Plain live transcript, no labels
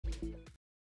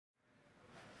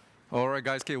Alright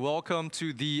guys, okay, welcome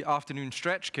to the afternoon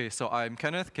stretch. Okay, so I'm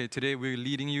Kenneth. Okay, today we're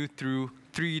leading you through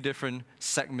 3 different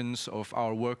segments of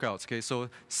our workouts. Okay, so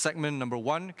segment number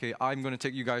 1, okay, I'm going to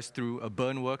take you guys through a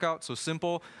burn workout. So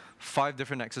simple, 5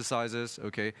 different exercises,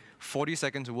 okay, 40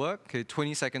 seconds of work, okay,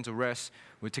 20 seconds of rest.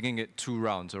 We're taking it 2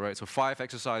 rounds, alright? So 5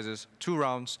 exercises, 2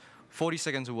 rounds, 40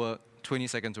 seconds of work, 20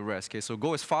 seconds of rest. Okay, so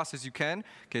go as fast as you can.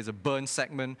 Okay, it's a burn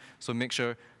segment, so make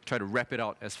sure, try to wrap it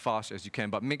out as fast as you can.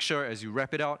 But make sure as you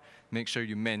wrap it out, make sure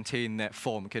you maintain that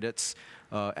form. Okay, that's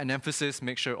an emphasis.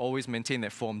 Make sure always maintain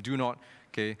that form. Do not,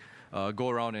 okay, go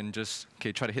around and just,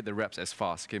 okay, try to hit the reps as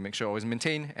fast. Okay, make sure always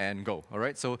maintain and go. All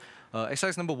right, so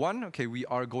exercise number 1, okay, we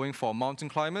are going for mountain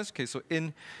climbers. Okay, so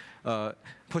in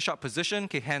push-up position,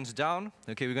 okay, hands down.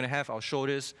 Okay, we're going to have our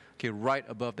shoulders, okay, right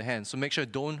above the hands. So make sure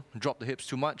don't drop the hips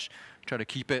too much. Try to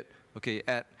keep it, okay,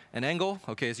 at an angle.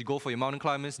 Okay, as you go for your mountain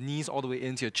climbers, knees all the way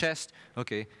into your chest.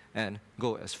 Okay, and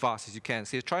go as fast as you can.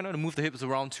 So try not to move the hips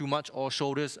around too much or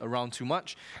shoulders around too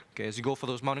much. Okay, as you go for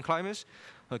those mountain climbers.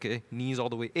 Okay, knees all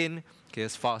the way in. Okay,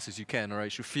 as fast as you can. All right, you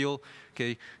should feel,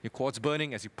 okay, your quads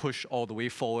burning as you push all the way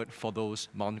forward for those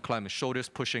mountain climbers. Shoulders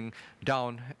pushing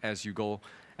down as you go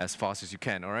as fast as you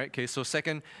can. All right. Okay, so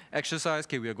second exercise.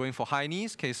 Okay, we are going for high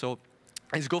knees. Okay, so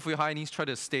as you go for your high knees, try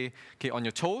to stay, okay, on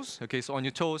your toes. Okay, so on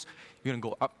your toes, you're gonna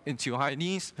go up into your high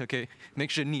knees. Okay, make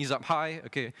sure knees up high.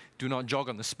 Okay, do not jog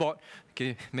on the spot.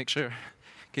 Okay, make sure,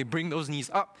 okay, bring those knees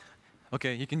up.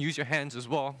 Okay, you can use your hands as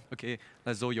well. Okay,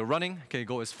 as though you're running. Okay,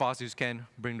 go as fast as you can.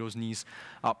 Bring those knees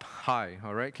up high.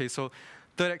 All right. Okay, so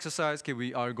third exercise. Okay,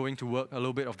 we are going to work a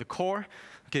little bit of the core.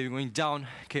 Okay, we're going down.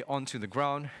 Okay, onto the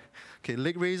ground. Okay,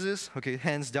 leg raises. Okay,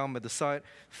 hands down by the side,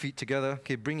 feet together.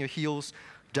 Okay, bring your heels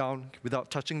down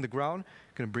without touching the ground.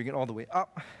 Gonna bring it all the way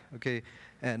up, okay,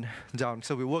 and down.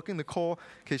 So we're working the core.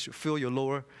 Okay, you should feel your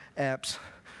lower abs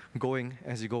going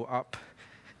as you go up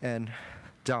and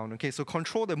down. Okay, so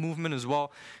control the movement as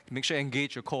well. Make sure you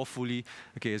engage your core fully,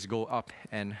 okay, as you go up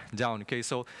and down. Okay,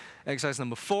 so exercise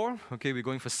number 4, okay, we're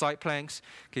going for side planks.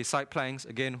 Okay, side planks,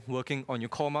 again, working on your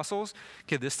core muscles.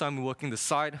 Okay, this time we're working the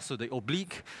side, so the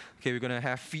oblique. Okay, we're gonna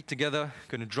have feet together,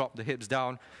 gonna drop the hips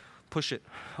down, push it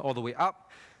all the way up,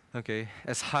 okay,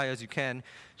 as high as you can. You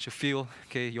should feel,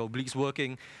 okay, your obliques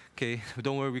working. Okay,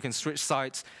 don't worry, we can switch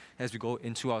sides as we go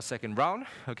into our second round.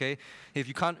 Okay, if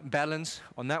you can't balance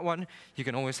on that one, you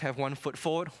can always have 1 foot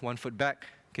forward, 1 foot back.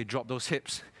 Okay, drop those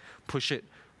hips, push it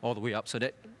all the way up. So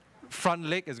that front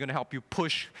leg is going to help you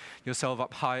push yourself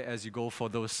up high as you go for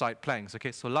those side planks.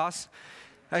 Okay, so last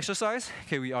exercise,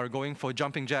 okay, we are going for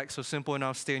jumping jacks. So simple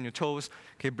enough, stay on your toes.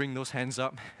 Okay, bring those hands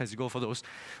up as you go for those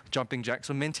jumping jacks.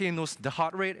 So maintain the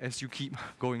heart rate as you keep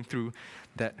going through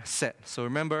that set. So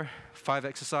remember, 5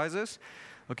 exercises.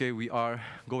 Okay, we are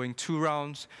going 2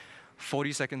 rounds,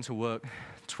 40 seconds to work,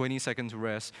 20 seconds to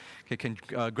rest. Okay, can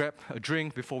grab a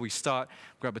drink before we start,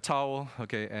 grab a towel,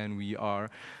 okay, and we are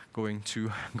going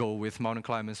to go with mountain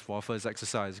climbers for our first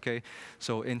exercise, okay?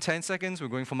 So in 10 seconds, we're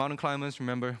going for mountain climbers.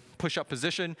 Remember, push-up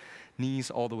position, knees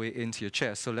all the way into your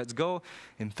chest. So let's go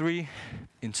in 3,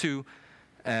 in 2,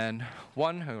 and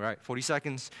 1. All right, 40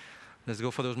 seconds. Let's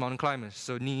go for those mountain climbers.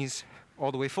 So knees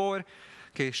all the way forward.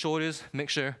 Okay, shoulders, make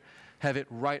sure have it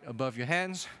right above your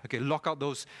hands. Okay, lock out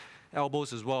those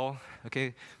elbows as well.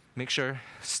 Okay, make sure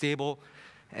stable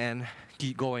and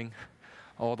keep going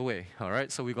all the way. All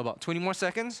right, so we got about 20 more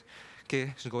seconds.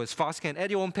 Okay, so go as fast as you can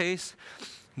at your own pace.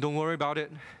 Don't worry about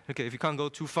it. Okay, if you can't go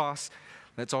too fast,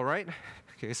 that's all right.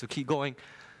 Okay, so keep going.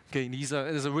 Okay, this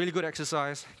is a really good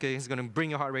exercise. Okay, it's gonna bring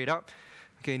your heart rate up.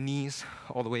 Okay, knees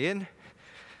all the way in.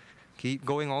 Keep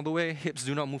going all the way. Hips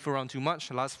do not move around too much.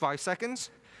 Last 5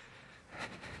 seconds.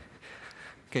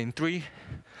 Okay, in 3,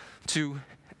 2,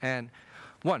 and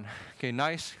 1. Okay,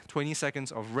 nice. 20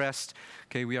 seconds of rest.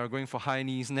 Okay, we are going for high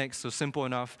knees next, so simple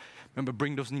enough. Remember,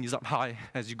 bring those knees up high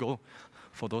as you go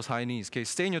for those high knees. Okay,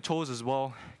 stay on your toes as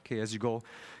well, okay, as you go,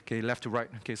 okay, left to right.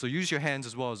 Okay, so use your hands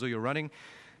as well as though you're running,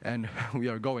 and we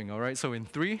are going, all right? So in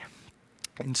 3,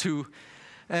 in 2,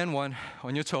 and 1,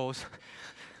 on your toes.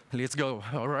 Let's go,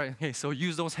 all right? Okay, so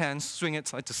use those hands, swing it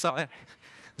side to side,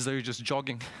 as though you're just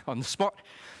jogging on the spot.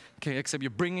 Okay, except you're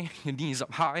bringing your knees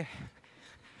up high.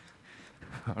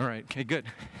 All right, okay, good.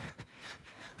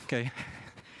 Okay,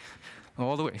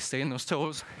 all the way, stay in those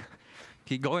toes.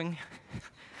 Keep going.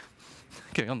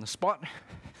 Okay, on the spot.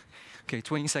 Okay,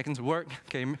 20 seconds of work.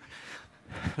 Okay,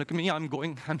 look at me,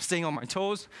 I'm staying on my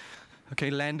toes. Okay,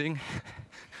 landing,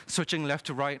 switching left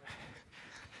to right.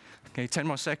 Okay, 10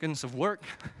 more seconds of work.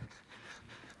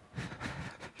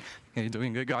 Okay,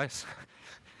 doing good, guys.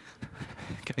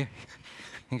 Okay,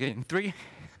 okay, in 3,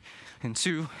 in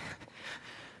 2,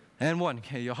 and 1.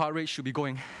 Okay, your heart rate should be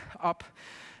going up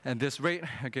at this rate,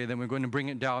 okay, then we're going to bring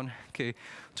it down, okay,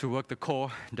 to work the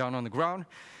core down on the ground.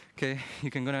 Okay, you're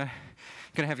gonna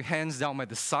have your hands down by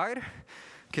the side.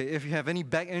 Okay, if you have any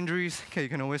back injuries, okay, you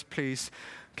can always place,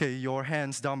 okay, your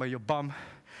hands down by your bum.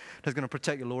 That's gonna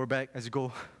protect your lower back as you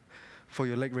go for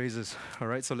your leg raises. All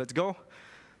right, so let's go,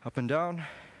 up and down.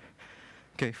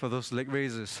 Okay, for those leg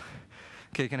raises.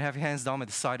 Okay, you can have your hands down by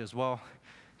the side as well.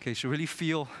 Okay, you should really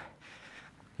feel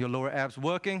your lower abs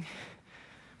working.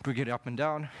 Bring it up and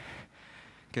down.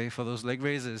 Okay, for those leg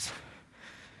raises.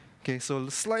 Okay, so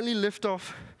slightly lift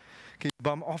off. Okay,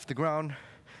 bum off the ground.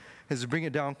 As you bring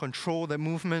it down, control that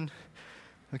movement.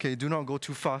 Okay, do not go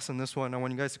too fast on this one. I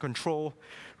want you guys to control,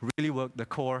 really work the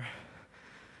core.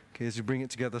 Okay, as you bring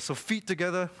it together. So feet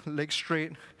together, legs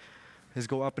straight. Let's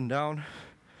go up and down.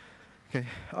 Okay,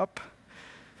 up.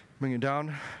 Bring it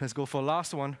down. Let's go for the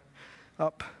last one.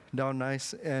 Up, down,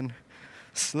 nice and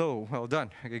slow. Well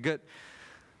done. Okay, good.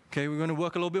 Okay, we're going to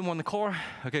work a little bit more on the core.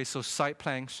 Okay, so side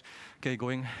planks. Okay,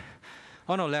 going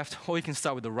on our left, or you can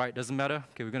start with the right, doesn't matter.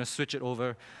 Okay, we're going to switch it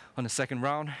over on the second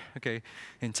round. Okay,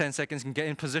 in 10 seconds, you can get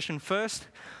in position first.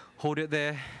 Hold it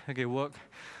there. Okay, work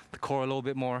the core a little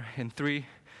bit more in 3,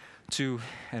 2,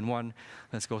 and 1.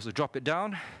 Let's go. So drop it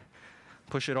down.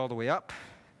 Push it all the way up.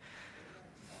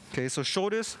 Okay, so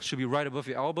shoulders should be right above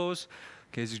your elbows.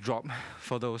 Okay, as you drop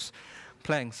for those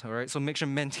planks, all right? So make sure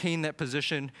to maintain that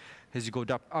position as you go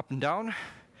up and down.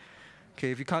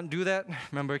 Okay, if you can't do that,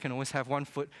 remember you can always have one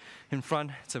foot in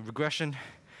front. It's a regression.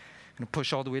 Gonna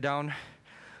push all the way down,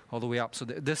 all the way up. So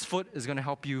this foot is gonna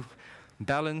help you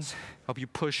balance, help you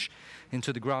push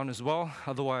into the ground as well.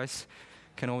 Otherwise,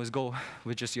 you can always go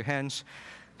with just your hands.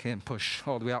 Okay, and push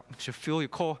all the way up. You should feel your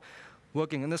core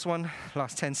working in this one.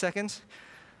 Last 10 seconds.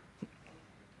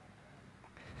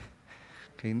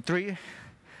 Okay, in 3,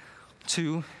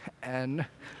 2, and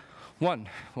 1.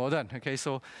 Well done. Okay,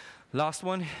 so last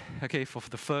one. Okay, for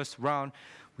the first round,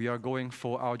 we are going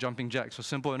for our jumping jack. So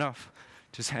simple enough.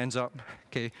 Just hands up.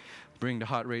 Okay, bring the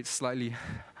heart rate slightly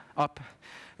up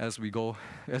as we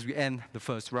end the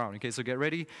first round. Okay, so get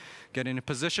ready. Get in a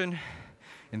position.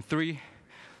 In 3,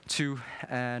 2,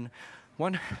 and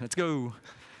 1. Let's go.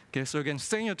 Okay, so again,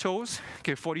 stay on your toes.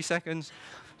 Okay, 40 seconds.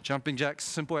 Jumping jacks.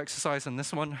 Simple exercise on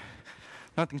this one.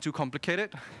 Nothing too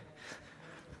complicated.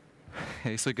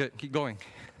 Okay, so good. Keep going.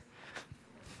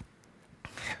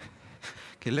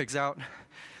 Okay, legs out.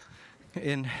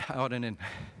 In, out, and in.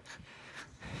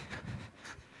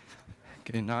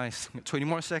 Okay, nice. 20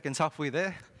 more seconds, halfway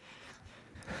there.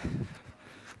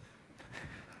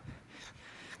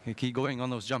 Okay, keep going on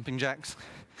those jumping jacks.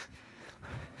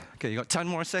 Okay, you got 10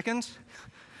 more seconds.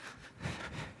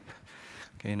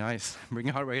 Okay, nice. Bring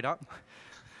your heart rate up.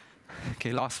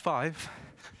 Okay, last 5,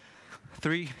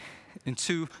 3, and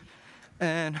 2,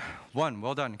 and 1.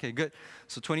 Well done. Okay, good.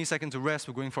 So 20 seconds of rest.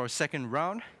 We're going for our second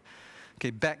round.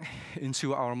 Okay, back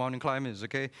into our mountain climbers.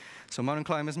 Okay, so mountain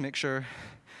climbers, make sure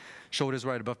shoulders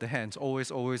right above the hands.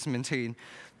 Always maintain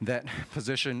that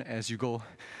position as you go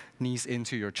knees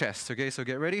into your chest. Okay, so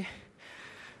get ready.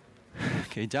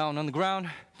 Okay, down on the ground.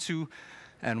 2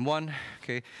 and 1.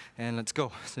 Okay, and let's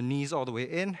go. So knees all the way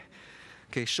in.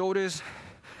 Okay, shoulders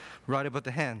right above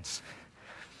the hands.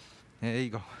 There you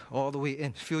go, all the way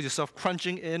in. Feel yourself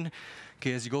crunching in.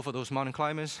 Okay, as you go for those mountain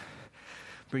climbers,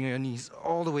 bring your knees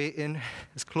all the way in,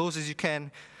 as close as you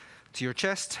can to your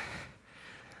chest.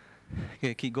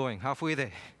 Okay, keep going, halfway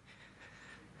there.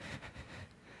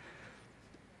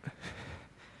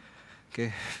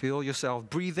 Okay, feel yourself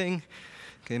breathing.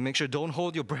 Okay, make sure don't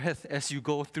hold your breath as you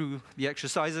go through the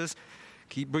exercises.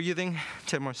 Keep breathing,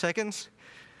 10 more seconds.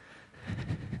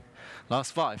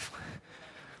 Last 5.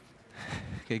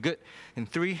 Okay, good. In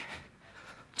 3,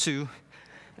 2,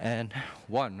 and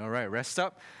 1. All right, rest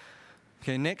up.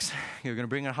 Okay, next, you're gonna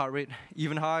bring our heart rate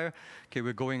even higher. Okay,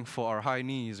 we're going for our high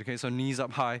knees. Okay, so knees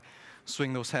up high,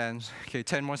 swing those hands. Okay,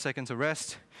 10 more seconds of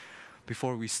rest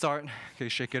before we start. Okay,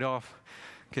 shake it off.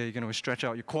 Okay, you're gonna stretch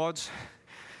out your quads.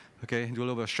 Okay, do a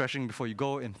little bit of stretching before you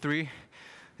go in 3,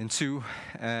 in 2,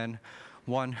 and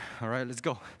 1. All right, let's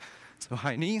go. So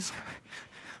high knees.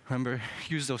 Remember,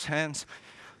 use those hands.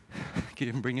 Okay,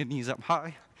 and bring your knees up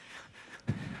high.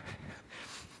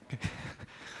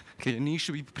 Okay, your knees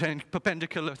should be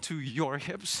perpendicular to your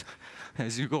hips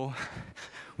as you go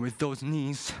with those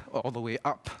knees all the way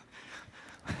up.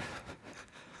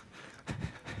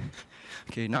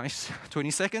 Okay, nice.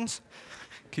 20 seconds.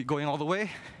 Keep going all the way.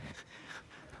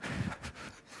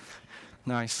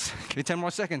 Nice. Okay, 10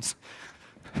 more seconds.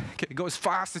 Okay, go as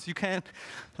fast as you can.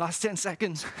 Last 10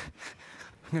 seconds.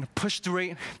 I'm gonna push the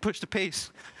rate, push the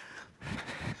pace.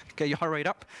 Get your heart rate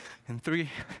up in 3,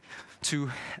 2,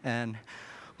 and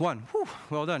 1. Whew,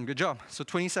 well done, good job. So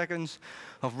 20 seconds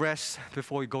of rest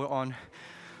before we go on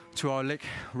to our leg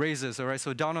raises, all right?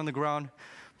 So down on the ground,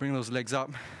 bring those legs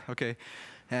up, okay?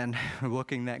 And we're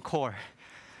working that core.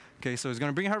 Okay, so it's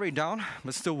gonna bring your heart rate down,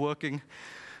 but still working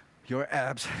your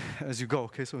abs as you go.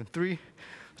 Okay, so in 3,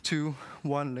 2,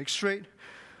 1, leg straight.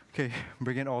 Okay,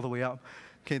 bring it all the way up.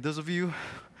 Okay, those of you,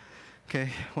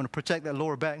 okay, want to protect that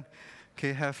lower back,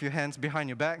 okay, have your hands behind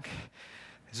your back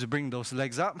as you bring those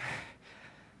legs up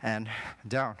and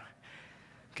down.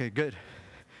 Okay, good.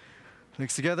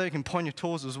 Legs together, you can point your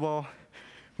toes as well,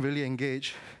 really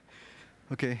engage.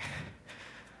 Okay,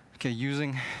 okay,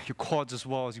 using your quads as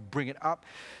well as you bring it up.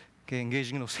 Okay,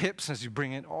 engaging those hips as you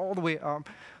bring it all the way up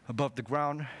above the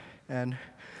ground and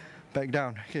back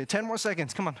down. Okay, 10 more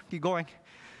seconds, come on, keep going.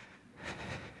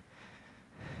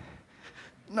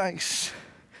 Nice.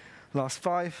 Last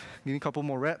 5, give me a couple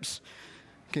more reps.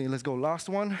 Okay, let's go, last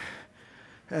one.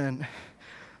 And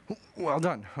well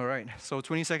done, all right. So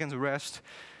 20 seconds of rest.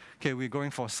 Okay, we're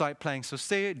going for a side plank. So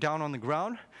stay down on the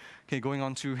ground. Okay, going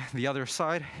on to the other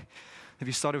side. If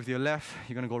you started with your left,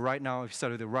 you're gonna go right now. If you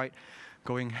started with the right,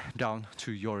 going down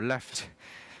to your left.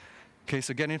 Okay,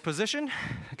 so get in position.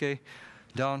 Okay,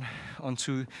 down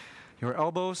onto your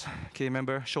elbows. Okay,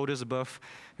 remember, shoulders above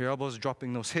your elbows,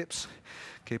 dropping those hips.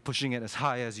 Okay, pushing it as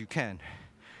high as you can.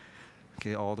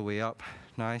 Okay, all the way up,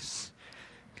 nice.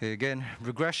 Okay, again,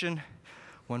 regression,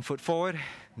 1 foot forward,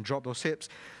 and drop those hips.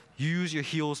 Use your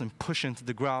heels and push into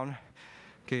the ground,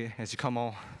 okay, as you come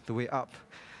all the way up.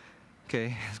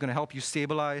 Okay, it's gonna help you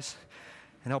stabilize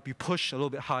and help you push a little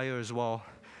bit higher as well,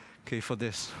 okay, for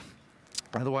this.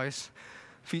 Otherwise,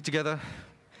 feet together,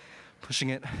 pushing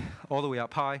it all the way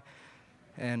up high,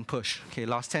 and push. Okay,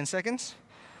 last 10 seconds,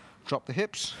 drop the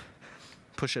hips,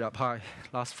 push it up high.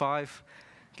 Last 5,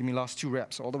 give me last 2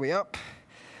 reps, all the way up.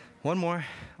 1 more,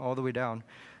 all the way down,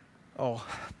 all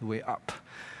the way up.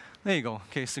 There you go,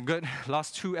 okay, so good.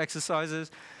 Last 2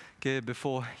 exercises, okay,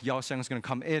 before Yaoxiang is gonna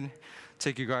come in,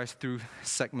 take you guys through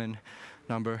segment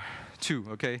number 2,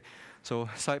 okay? So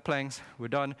side planks, we're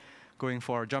done. Going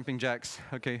for our jumping jacks,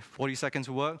 okay? 40 seconds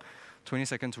of work, 20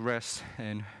 seconds of rest,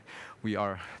 and we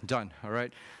are done, all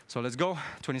right? So let's go,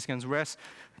 20 seconds rest.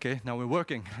 Okay, now we're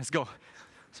working, let's go.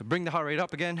 So bring the heart rate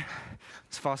up again,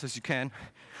 as fast as you can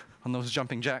on those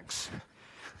jumping jacks.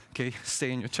 Okay,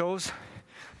 stay in your toes.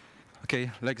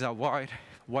 Okay, legs out wide,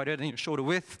 wider than your shoulder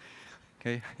width.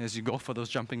 Okay, as you go for those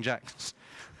jumping jacks.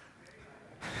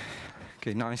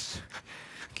 Okay, nice.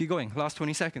 Keep going, last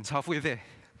 20 seconds, halfway there.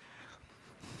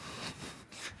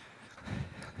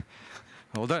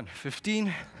 Well done,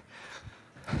 15.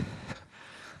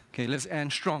 Okay, let's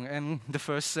end strong. End the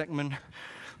first segment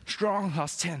strong.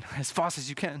 Last 10, as fast as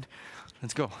you can.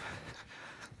 Let's go.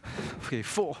 Okay,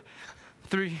 4,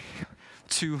 3,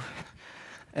 2,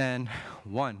 and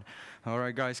 1. All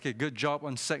right, guys. Okay, good job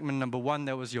on segment number 1.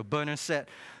 That was your burner set.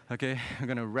 Okay, we're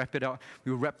gonna wrap it out.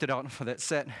 We wrapped it out for that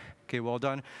set. Okay, well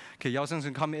done. Okay, Yaoxiang's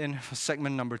gonna come in for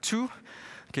segment number 2.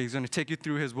 Okay, he's gonna take you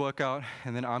through his workout,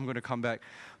 and then I'm gonna come back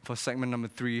for segment number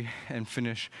 3 and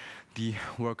finish the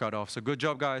workout off. So good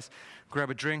job, guys. Grab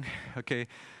a drink, okay,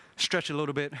 stretch a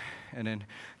little bit, and then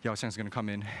Yaoxiang's gonna come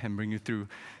in and bring you through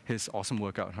his awesome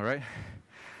workout, all right?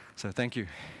 So thank you.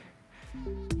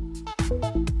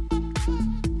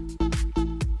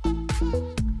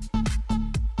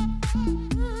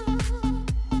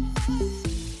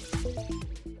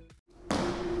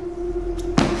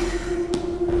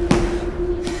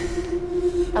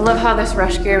 I love how this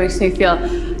rush gear makes me feel.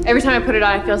 Every time I put it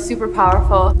on, I feel super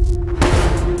powerful.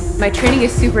 My training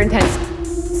is super intense,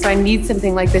 so I need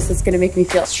something like this that's gonna make me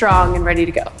feel strong and ready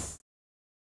to go.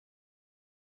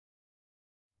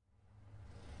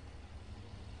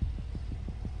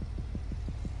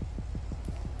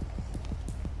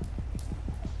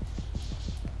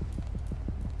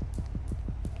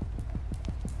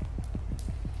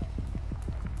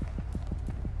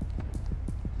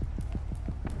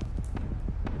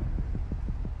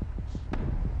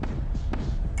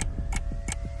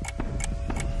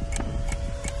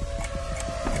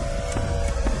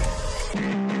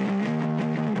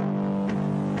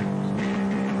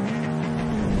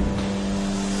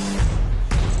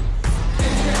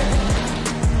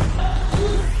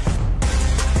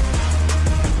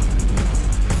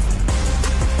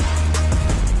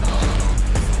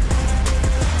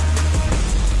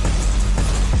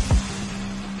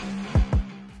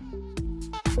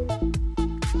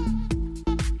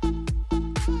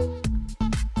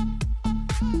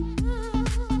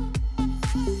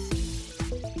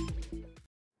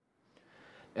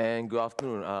 And good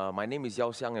afternoon. My name is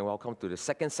Yaoxiang, and welcome to the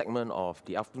second segment of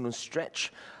the afternoon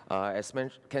stretch. As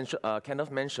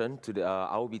Kenneth mentioned,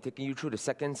 I will be taking you through the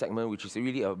second segment, which is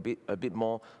really a bit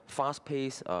more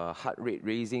fast-paced, heart rate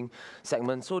raising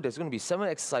segment. So there's going to be 7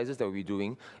 exercises that we'll be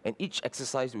doing, and each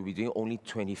exercise we'll be doing only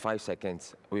 25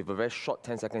 seconds with a very short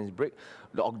 10 seconds break.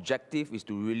 The objective is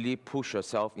to really push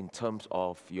yourself in terms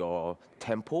of your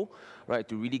tempo, right?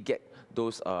 To really get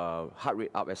those heart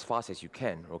rate up as fast as you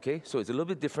can. Okay, so it's a little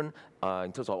bit different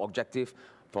in terms of objective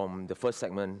from the first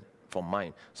segment. From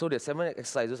mine. So there's 7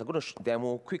 exercises. I'm going to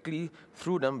demo quickly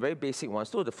through them, very basic ones.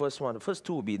 So the first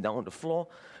 2 will be down on the floor,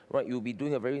 right? You'll be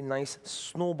doing a very nice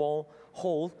snowball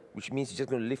hold, which means you're just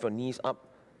going to lift your knees up,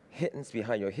 hands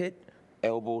behind your head,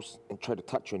 elbows, and try to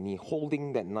touch your knee,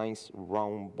 holding that nice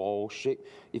round ball shape.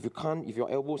 If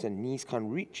your elbows and knees can't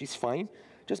reach, it's fine.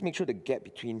 Just make sure the gap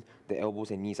between the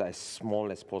elbows and knees are as small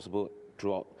as possible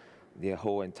throughout the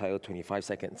whole entire 25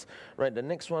 seconds. Right, the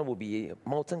next one will be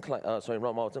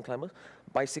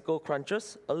bicycle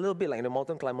crunches. A little bit like the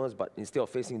mountain climbers, but instead of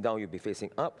facing down, you'll be facing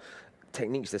up.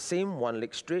 Technique is the same, one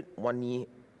leg straight, one knee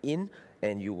in,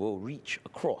 and you will reach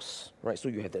across. Right, so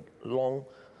you have that long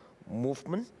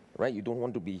movement, right? You don't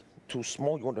want to be too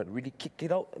small, you want to really kick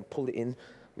it out and pull it in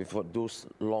with those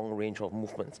long range of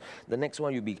movements. The next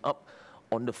one, you'll be up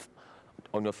on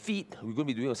your feet. We're going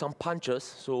to be doing some punches.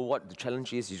 So what the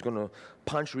challenge is, you're going to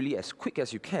punch really as quick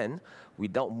as you can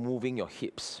without moving your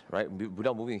hips, right?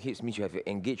 Without moving your hips means you have to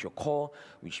engage your core,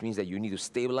 which means that you need to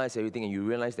stabilize everything, and you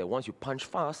realize that once you punch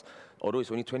fast, although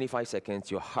it's only 25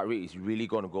 seconds, your heart rate is really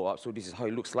going to go up. So this is how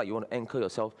it looks like. You want to anchor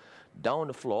yourself down on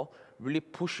the floor, really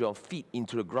push your feet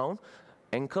into the ground,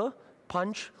 anchor,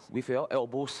 punch with your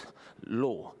elbows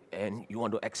low, and you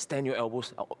want to extend your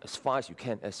elbows out as far as you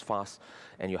can, as fast,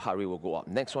 and your heart rate will go up.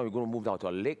 Next one, we're going to move down to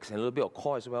our legs and a little bit of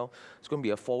core as well. It's going to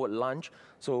be a forward lunge.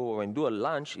 So when you do a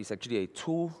lunge, it's actually a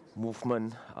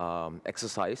 2-movement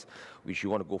exercise, which you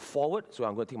want to go forward. So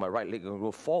I'm going to take my right leg and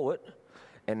go forward,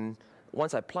 and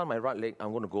once I plant my right leg,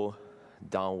 I'm going to go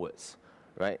downwards,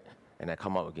 right? And I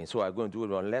come up again. So I'm going to do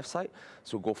it on the left side.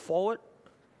 So go forward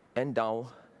and down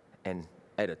and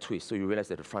add a twist, so you realize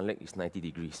that the front leg is 90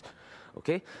 degrees.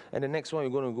 Okay, and the next one,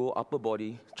 you're going to go upper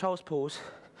body, child's pose,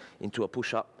 into a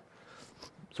push-up.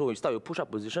 So when you start your push-up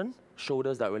position,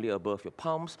 shoulders directly above your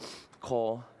palms,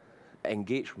 core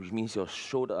engaged, which means your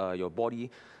shoulder, your body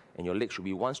and your legs should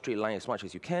be one straight line as much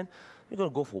as you can. You're going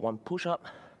to go for one push-up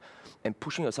and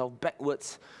pushing yourself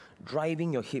backwards,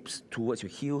 driving your hips towards your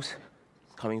heels,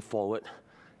 coming forward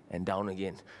and down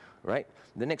again. Right?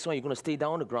 The next one, you're going to stay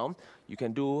down on the ground. You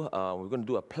can do, we're going to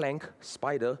do a plank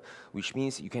spider, which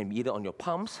means you can be either on your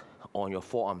palms or on your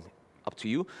forearm, up to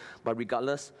you. But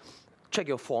regardless, check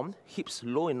your form, hips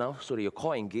low enough so that your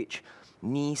core engage,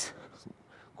 knees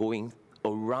going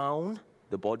around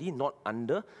the body, not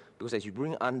under, because as you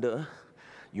bring under,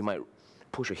 you might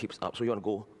push your hips up. So you want to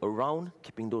go around,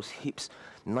 keeping those hips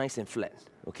nice and flat,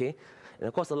 okay? And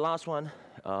of course, the last one,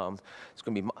 it's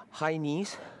going to be high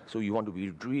knees. So you want to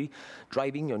be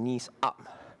driving your knees up,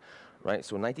 right?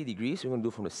 So 90 degrees, you're going to do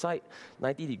from the side.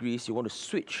 90 degrees, you want to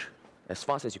switch as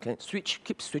fast as you can. Switch,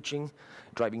 keep switching,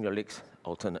 driving your legs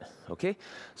alternate, okay?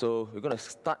 So we're going to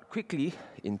start quickly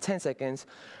in 10 seconds.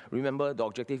 Remember, the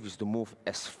objective is to move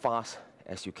as fast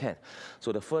as you can.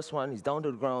 So the first one is down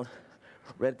to the ground,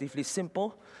 relatively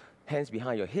simple. Hands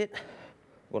behind your head.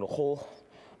 You're going to hold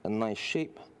a nice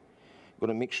shape. You're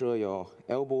going to make sure your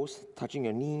elbows touching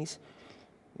your knees.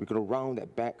 We're going to round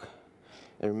that back.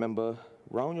 And remember,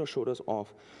 round your shoulders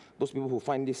off. Those people who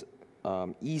find this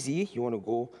easy, you want to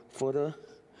go further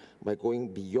by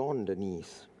going beyond the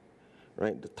knees.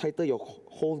 Right? The tighter your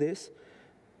hold is,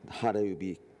 the harder you'll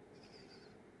be.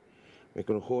 We're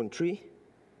going to hold in 3,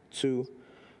 2,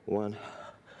 1.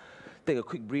 Take a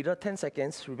quick breather, 10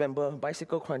 seconds. Remember,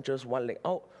 bicycle crunches, one leg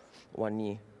out, one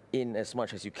knee in as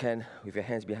much as you can with your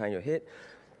hands behind your head,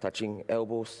 touching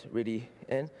elbows, ready,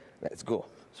 and let's go.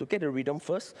 So get the rhythm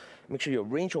first. Make sure your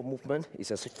range of movement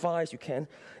is as far as you can.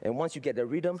 And once you get the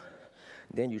rhythm,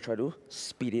 then you try to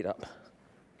speed it up.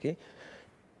 Okay?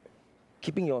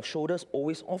 Keeping your shoulders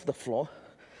always off the floor.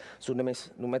 So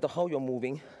no matter how you're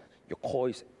moving, your core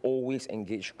is always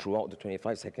engaged throughout the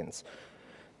 25 seconds.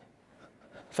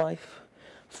 5,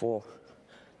 4,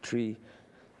 3,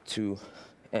 2,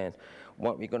 and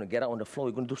 1. We're going to get out on the floor.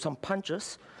 We're going to do some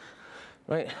punches,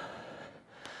 right?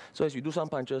 So as you do some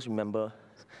punches, remember,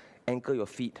 anchor your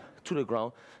feet to the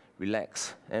ground,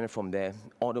 relax, and from there,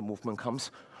 all the movement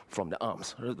comes from the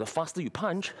arms. The faster you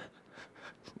punch,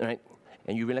 right,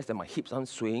 and you realize that my hips aren't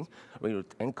swaying, when you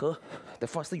anchor, the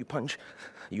faster you punch,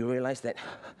 you realize that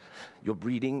your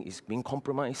breathing is being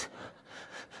compromised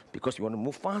because you want to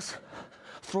move fast.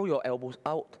 Throw your elbows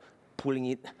out, pulling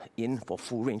it in for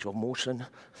full range of motion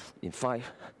in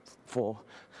 5, 4,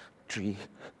 3,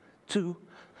 2,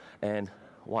 and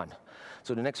 1.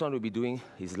 So the next one we'll be doing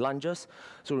is lunges.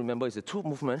 So remember, it's a 2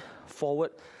 movement,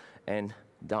 forward and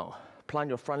down. Plant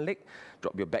your front leg,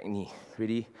 drop your back knee.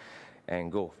 Ready?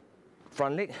 And go.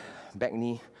 Front leg, back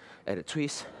knee at a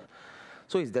twist.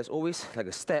 So there's always like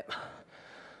a step.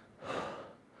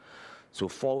 So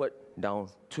forward, down,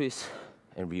 twist,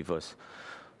 and reverse.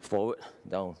 Forward,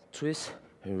 down, twist,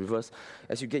 and reverse.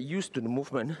 As you get used to the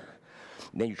movement,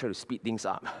 then you try to speed things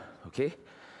up, okay?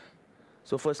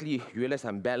 So firstly, you realize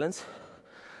I'm balanced,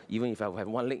 even if I have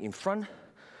one leg in front.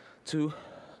 2,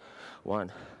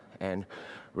 1, and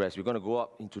rest. We're gonna go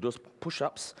up into those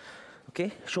push-ups,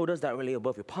 okay? Shoulders directly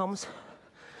above your palms,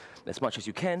 as much as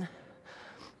you can,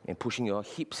 and pushing your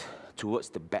hips towards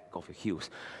the back of your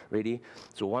heels. Ready?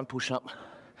 So 1 push-up,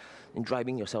 and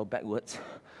driving yourself backwards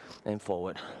and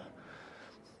forward.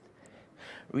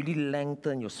 Really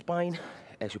lengthen your spine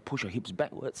as you push your hips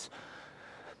backwards.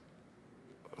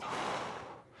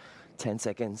 10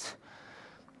 seconds.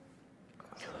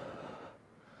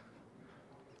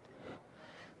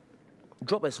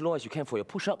 Drop as low as you can for your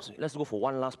push-ups. Let's go for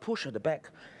one last push at the back.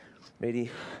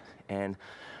 Ready? And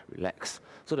relax.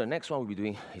 So the next one we'll be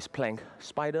doing is plank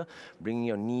spider, bringing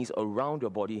your knees around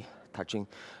your body, touching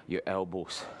your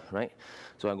elbows, right?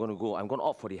 So I'm going to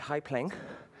opt for the high plank.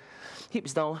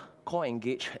 Hips down, core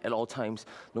engaged at all times.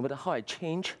 No matter how I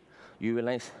change, you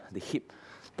realize the hip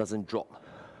doesn't drop,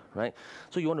 right?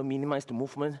 So you want to minimize the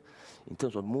movement in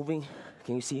terms of moving.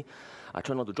 Can you see? I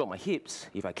try not to drop my hips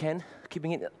if I can,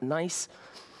 keeping it nice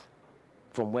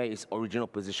from where its original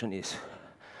position is.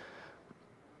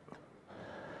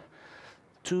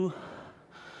 2,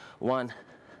 1,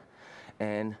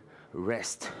 and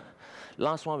rest.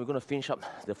 Last one, we're going to finish up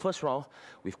the first round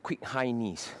with quick high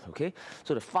knees, okay?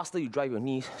 So the faster you drive your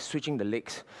knees, switching the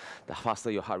legs, the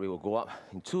faster your heart rate will go up.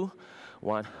 In 2,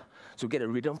 1. So get a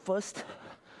rhythm first.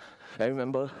 And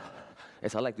remember,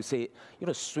 as I like to say, you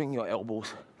know, swing your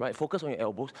elbows, right? Focus on your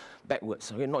elbows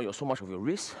backwards, okay? Not so much of your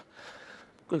wrist.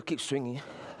 Go keep swinging.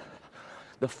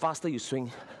 The faster you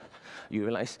swing, you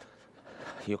realize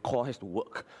your core has to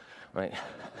work, right?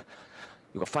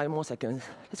 You got 5 more seconds.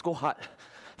 Let's go hard.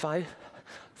 5,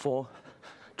 4,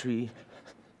 3,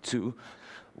 2,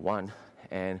 1,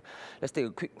 and let's take a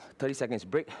quick 30 seconds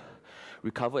break.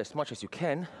 Recover as much as you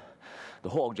can. The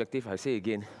whole objective, I say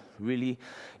again, really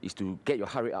is to get your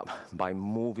heart rate up by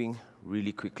moving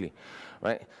really quickly,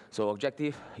 right? So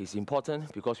objective is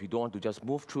important because we don't want to just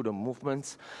move through the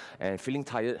movements and feeling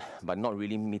tired but not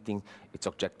really meeting its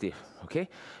objective, okay?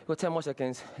 We've got 10 more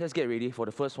seconds. Let's get ready for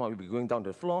the first one. We'll be going down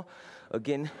to the floor.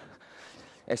 Again,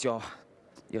 as you're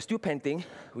still panting,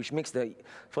 which makes the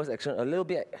first action a little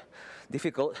bit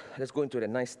difficult. Let's go into the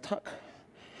nice tuck.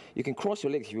 You can cross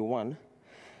your legs if you want.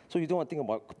 So you don't want to think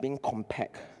about being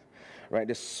compact, right?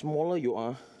 The smaller you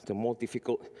are, the more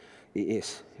difficult it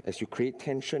is. As you create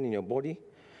tension in your body,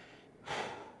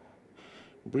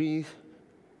 breathe.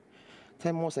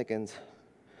 10 more seconds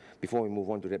before we move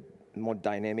on to the more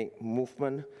dynamic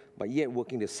movement, but yet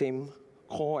working the same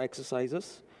core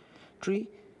exercises. 3,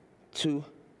 2,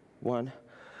 1,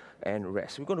 and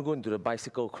rest. We're going to go into the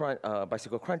bicycle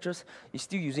crunches. You're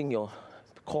still using your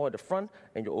core at the front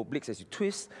and your obliques as you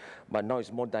twist, but now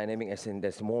it's more dynamic as in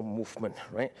there's more movement,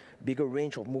 right? Bigger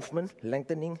range of movement,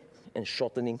 lengthening and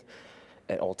shortening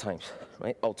at all times,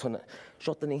 right? Alternate,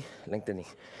 shortening, lengthening.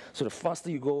 So the faster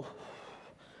you go,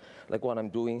 like what I'm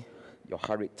doing, your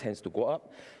heart rate tends to go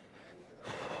up.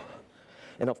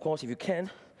 And of course, if you can't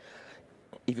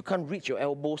reach your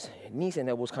elbows, knees and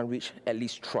elbows can't reach, at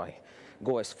least try.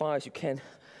 Go as far as you can.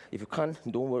 If you can't,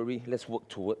 don't worry, let's work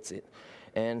towards it.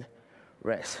 And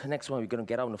rest. Next one, we're going to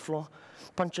get out on the floor.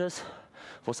 Punches.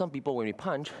 For some people, when we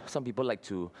punch, some people like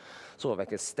to sort of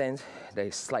like a stance that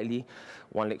is slightly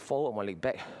one leg forward, one leg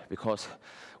back, because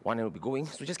one end will be going.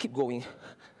 So just keep going.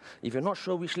 If you're not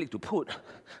sure which leg to put,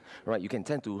 right, you can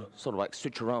tend to sort of like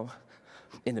switch around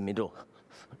in the middle.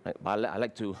 Right? But I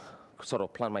like to sort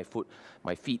of plant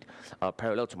my feet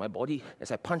parallel to my body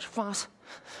as I punch fast.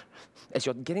 As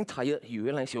you're getting tired, you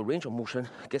realize your range of motion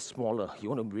gets smaller. You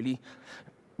want to really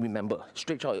remember,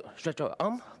 stretch out your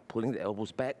arm, pulling the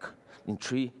elbows back in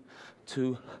 3,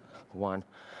 2, 1,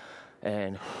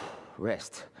 and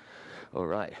rest. All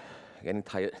right, getting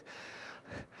tired.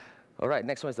 All right,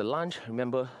 next one is the lunge.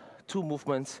 Remember, 2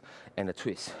 movements and a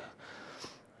twist.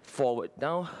 Forward,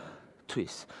 down,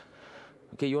 twist.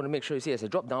 Okay, you want to make sure, you see, as I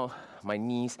drop down, my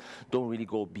knees don't really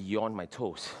go beyond my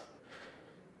toes.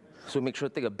 So make sure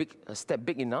to take a step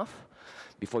big enough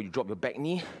before you drop your back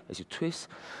knee as you twist.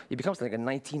 It becomes like a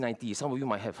 90-90. Some of you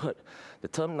might have heard the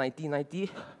term 90-90,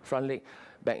 front leg,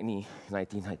 back knee,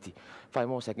 90-90. 5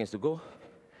 more seconds to go.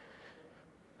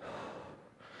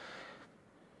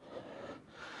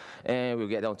 And we'll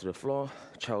get down to the floor,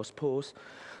 child's pose.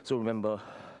 So remember,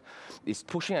 it's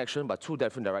pushing action, but 2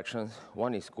 different directions.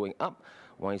 One is going up,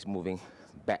 one is moving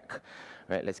back.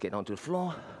 Right, let's get down to the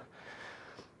floor.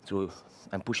 So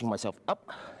I'm pushing myself up,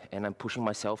 and I'm pushing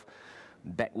myself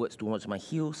backwards towards my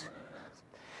heels.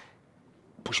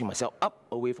 Pushing myself up,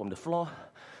 away from the floor,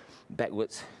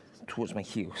 backwards towards my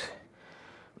heels.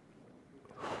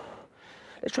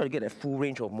 Let's try to get a full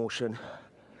range of motion,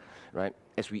 right?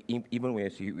 As we even when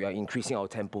we are increasing our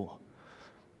tempo.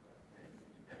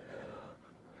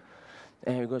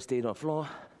 And we're going to stay on the floor,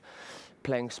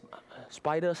 plank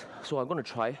spiders. So I'm going to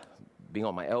try being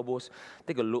on my elbows.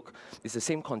 Take a look. It's the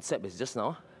same concept as just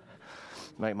now.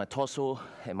 Right, my torso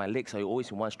and my legs are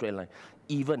always in one straight line,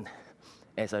 even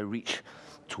as I reach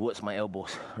towards my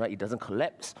elbows. Right, it doesn't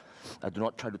collapse. I do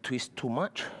not try to twist too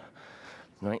much.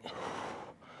 Right.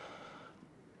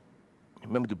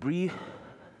 Remember to breathe.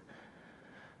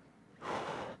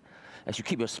 As you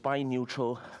keep your spine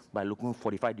neutral by looking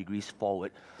 45 degrees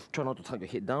forward. Try not to tuck your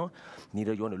head down.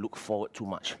 Neither you want to look forward too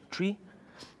much. 3,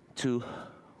 2,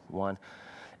 1.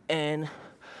 And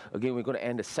again, we're going to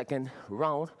end the second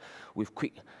round with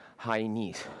quick high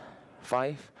knees.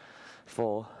 5,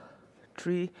 4,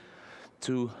 3,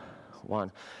 2,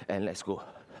 1. And let's go.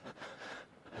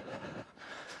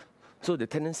 So the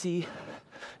tendency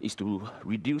is to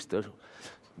reduce the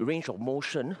range of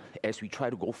motion as we try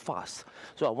to go fast.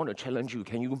 So I want to challenge you,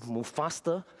 can you move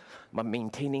faster by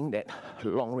maintaining that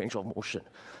long range of motion?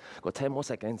 Got 10 more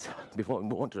seconds before we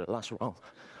move on to the last round.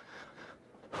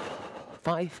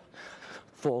 5,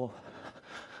 4,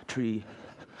 3,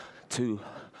 2,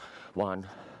 1,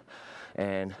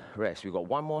 and rest. We got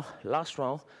one more last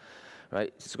round,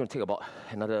 right? It's going to take about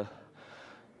another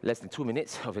less than 2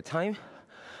 minutes of your time,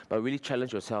 but really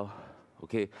challenge yourself.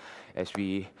 Okay, as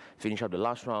we finish up the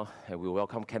last round, and we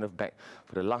welcome Kenneth back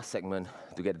for the last segment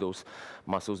to get those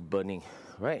muscles burning,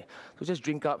 right? So just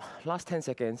drink up, last 10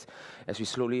 seconds as we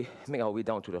slowly make our way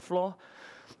down to the floor.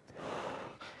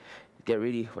 Get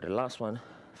ready for the last one.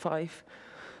 5,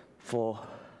 4,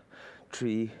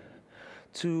 3,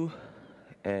 2,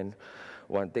 and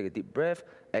 1. Take a deep breath,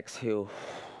 exhale,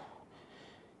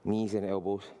 knees and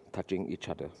elbows touching each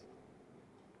other.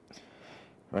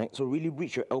 Right, so really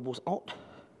reach your elbows out.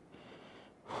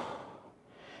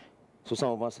 So some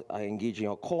of us are engaging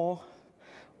our core.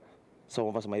 Some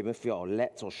of us might even feel our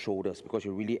lats or shoulders because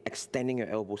you're really extending your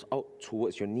elbows out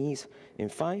towards your knees. In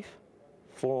 5,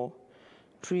 4,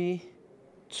 3,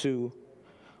 2,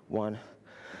 1,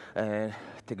 and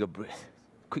take a breath.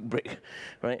 Quick break,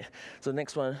 right? So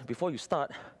next one, before you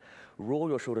start, roll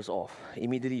your shoulders off.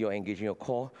 Immediately you're engaging your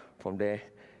core. From there,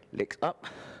 legs up,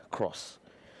 cross.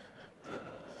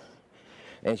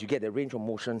 And as you get the range of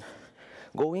motion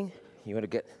going, you want to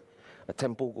get a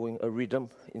tempo going, a rhythm.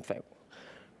 In fact,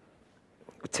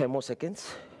 10 more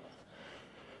seconds.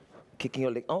 Kicking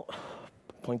your leg out,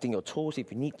 pointing your toes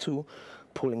if you need to,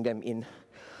 pulling them in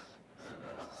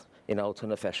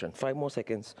alternate fashion. 5 more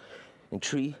seconds. In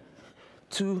 3,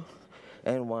 2,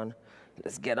 and 1.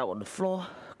 Let's get out on the floor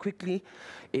quickly.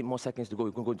 8 more seconds to go.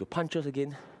 We're going to go into punches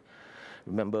again.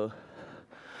 Remember,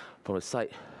 from the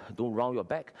side, don't round your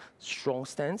back. Strong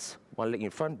stance, one leg in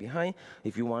front, behind.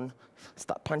 If you want,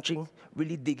 start punching,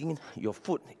 really digging your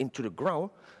foot into the ground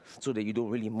so that you don't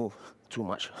really move too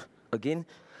much. Again,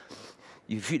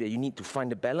 you feel that you need to find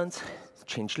the balance,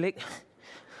 change leg,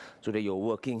 so that you're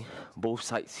working both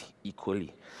sides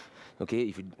equally. Okay,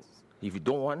 if you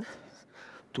don't want,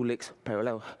 2 legs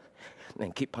parallel,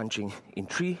 and keep punching in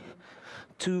 3,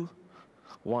 2,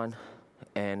 1,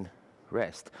 and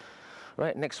rest.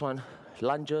 Right, next one,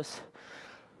 lunges.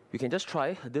 You can just try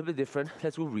a little bit different.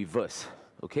 Let's go reverse,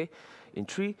 okay? In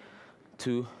 3,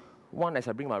 2, 1, as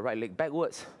I bring my right leg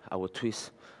backwards, I will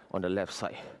twist on the left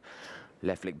side.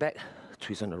 Left leg back,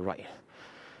 twist on the right.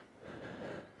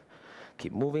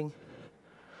 Keep moving.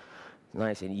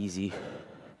 Nice and easy.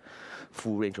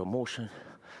 Full range of motion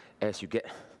as you get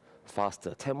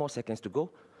faster. 10 more seconds to go.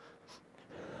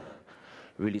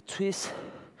 Really twist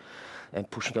and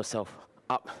pushing yourself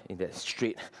up in that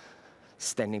straight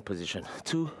standing position.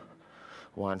 2,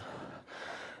 1,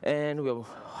 and we're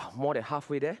more than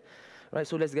halfway there. Right,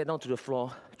 so let's get down to the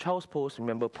floor. Child's pose.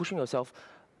 Remember, pushing yourself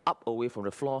up away from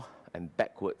the floor and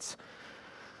backwards.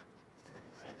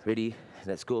 Ready?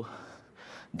 Let's go.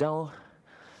 Down,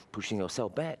 pushing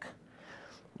yourself back.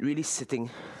 Really sitting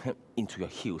into your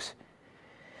heels.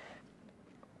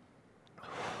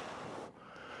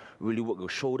 Really work your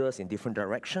shoulders in different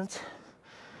directions.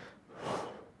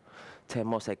 10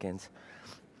 more seconds.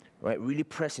 Right, really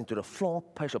press into the floor,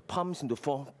 press your palms into the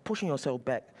floor, pushing yourself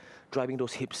back, driving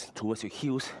those hips towards your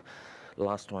heels.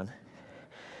 Last one.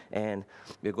 And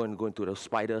we're going to go into those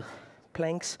spider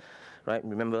planks. Right,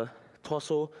 remember,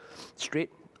 torso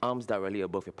straight, arms directly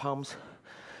above your palms.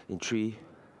 In 3,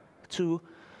 2,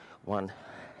 1.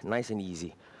 Nice and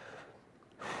easy.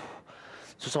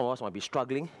 So some of us might be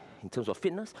struggling in terms of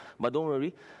fitness, but don't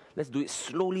worry, let's do it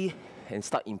slowly and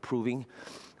start improving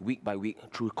week by week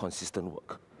through consistent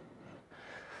work.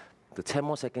 The 10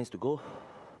 more seconds to go.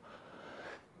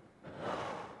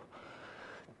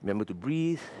 Remember to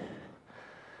breathe.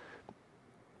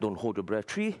 Don't hold your breath.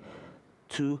 3,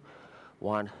 2,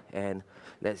 1, and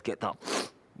let's get down.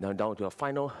 Now down to our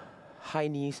final high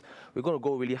knees. We're going to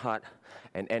go really hard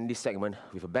and end this segment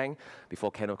with a bang before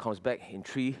Kenneth comes back in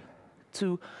 3,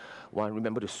 2, 1.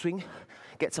 Remember to swing.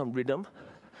 Get some rhythm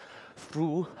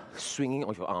through swinging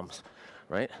of your arms,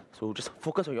 right? So just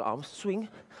focus on your arms, swing,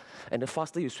 and the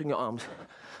faster you swing your arms,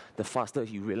 the faster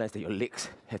you realize that your legs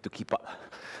have to keep up.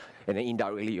 And then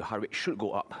indirectly, your heart rate should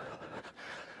go up.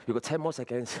 You've got 10 more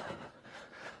seconds.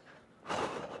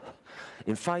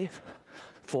 In 5,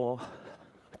 4,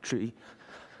 3,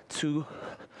 2,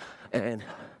 and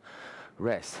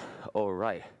rest. All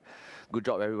right. Good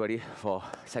job, everybody, for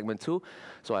segment 2.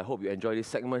 So I hope you enjoy this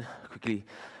segment. Quickly,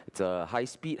 it's a high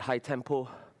speed, high tempo,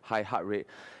 high heart rate,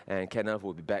 and Kenneth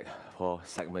will be back for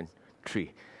segment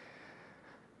 3.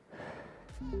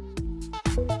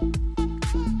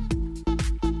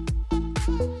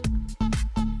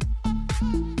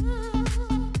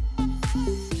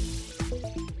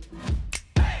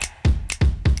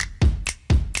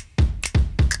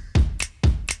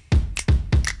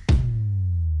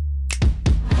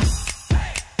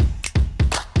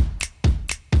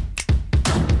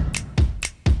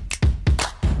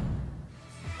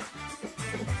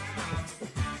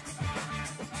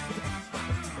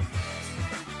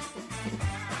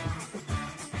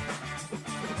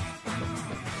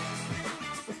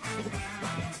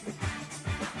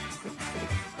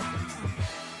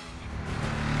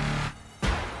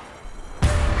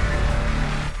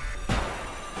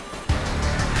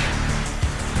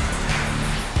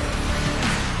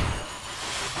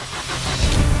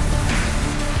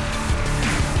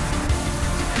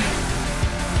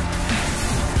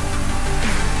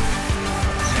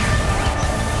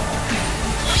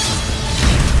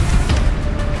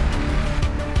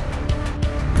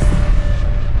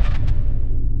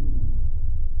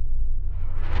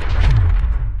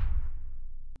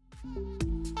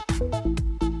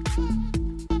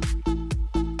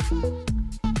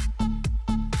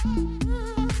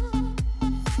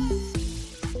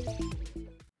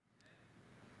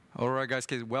 Alright guys,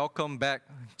 okay, welcome back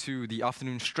to the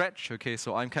afternoon stretch. Okay,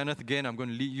 so I'm Kenneth again. I'm going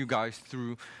to lead you guys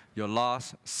through your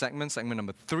last segment, segment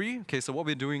number 3. Okay, so what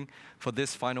we're doing for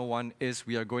this final one is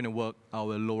we are going to work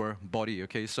our lower body.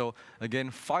 Okay, so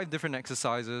again, 5 different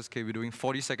exercises. Okay, we're doing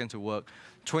 40 seconds of work,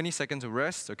 20 seconds of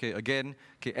rest. Okay, again,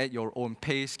 okay, at your own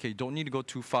pace. Okay, don't need to go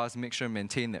too fast. Make sure to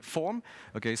maintain that form.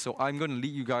 Okay, so I'm going to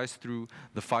lead you guys through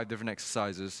the 5 different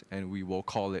exercises and we will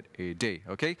call it a day.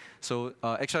 Okay, so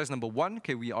exercise number 1.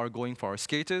 Okay, we are going for our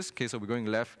skaters. Okay, so we're going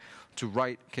left to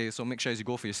right. Okay, so make sure as you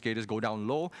go for your skaters, go down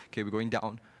low. Okay, we're going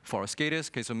down for our skaters.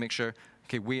 Okay, so make sure,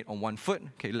 okay, weight on one foot.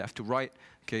 Okay, left to right.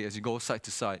 Okay, as you go side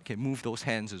to side. Okay, move those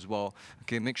hands as well.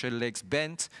 Okay, make sure the legs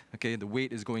bent. Okay, the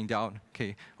weight is going down.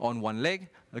 Okay, on one leg.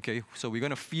 Okay, so we're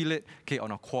gonna feel it. Okay,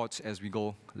 on our quads as we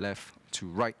go left to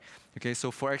right. Okay, so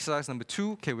for exercise number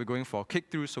 2, okay, we're going for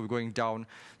kickthroughs. So we're going down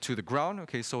to the ground.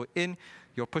 Okay, so in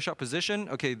your push-up position.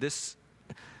 Okay, this.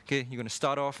 Okay, you're going to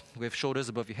start off with shoulders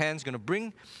above your hands. You're going to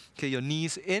bring, okay, your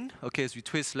knees in. Okay, as we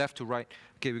twist left to right.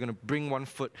 Okay, we're going to bring one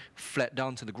foot flat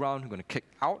down to the ground. We're going to kick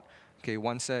out. Okay,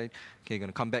 one side. Okay, you're going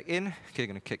to come back in. Okay, you're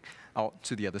going to kick out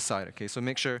to the other side. Okay, so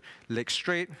make sure legs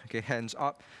straight. Okay, hands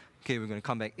up. Okay, we're going to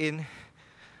come back in.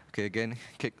 Okay, again,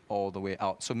 kick all the way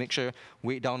out. So make sure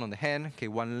weight down on the hand. Okay,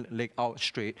 one leg out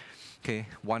straight. Okay,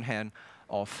 one hand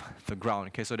off the ground.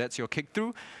 Okay, so that's your kick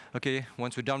through. Okay,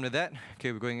 once we're done with that,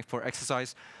 okay, we're going for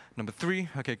exercise number 3.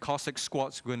 Okay, Cossack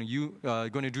Squats. We're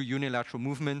going to do unilateral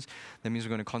movements. That means we're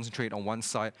going to concentrate on one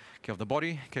side, okay, of the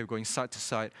body. Okay, we're going side to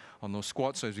side on those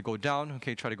squats. So as we go down,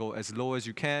 okay, try to go as low as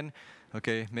you can.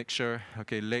 Okay, make sure,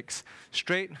 okay, legs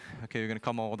straight. Okay, you're going to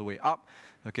come all the way up.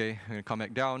 Okay, you're going to come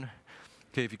back down.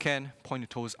 Okay, if you can, point your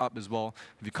toes up as well.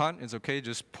 If you can't, it's okay,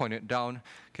 just point it down.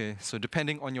 Okay, so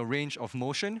depending on your range of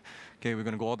motion, okay, we're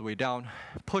going to go all the way down,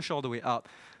 push all the way up,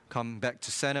 come back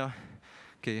to center,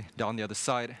 okay, down the other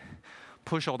side,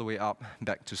 push all the way up,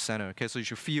 back to center. Okay, so you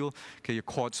should feel, okay, your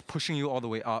quads pushing you all the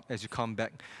way up as you come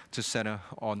back to center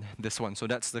on this one. So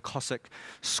that's the Cossack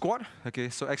squat. Okay,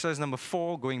 so exercise number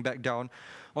 4, going back down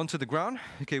onto the ground.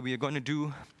 Okay, we are going to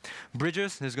do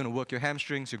bridges. This is going to work your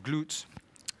hamstrings, your glutes,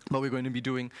 but we're going to be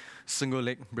doing single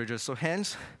leg bridges. So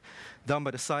hands down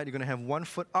by the side, you're going to have one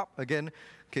foot up again.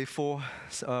 Okay,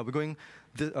 we're going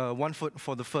one foot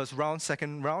for the first round.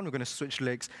 Second round, we're going to switch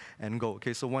legs and go.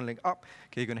 Okay, so one leg up.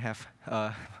 Okay, you're going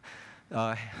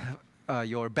to have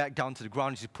your back down to the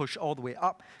ground as you push all the way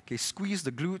up. Okay, squeeze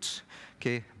the glutes.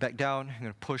 Okay, back down. You're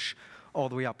going to push all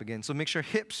the way up again. So make sure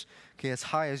hips, okay, as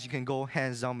high as you can go,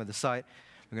 hands down by the side.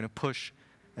 You're going to push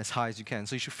as high as you can.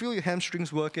 So you should feel your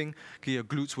hamstrings working, okay, your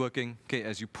glutes working, okay,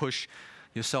 as you push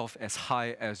yourself as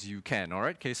high as you can, all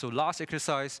right? Okay, so last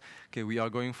exercise, okay, we are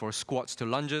going for squats to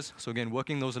lunges. So again,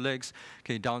 working those legs,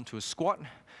 okay, down to a squat.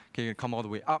 Okay, you're gonna come all the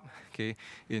way up, okay,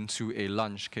 into a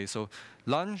lunge. Okay, so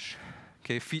lunge,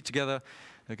 okay, feet together,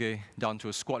 okay, down to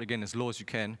a squat again as low as you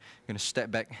can. You're gonna step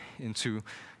back into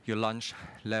your lunge,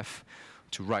 left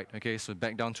to right. Okay, so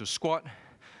back down to a squat,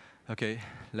 okay,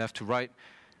 left to right,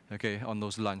 okay, on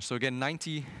those lunge. So again,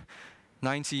 90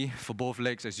 for both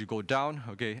legs as you go down,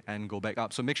 okay, and go back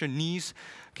up. So make sure knees,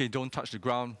 okay, don't touch the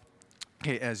ground,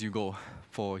 okay, as you go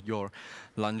for your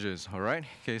lunges, all right?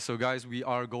 Okay, so guys, we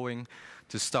are going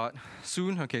to start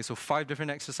soon. Okay, so 5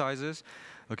 different exercises,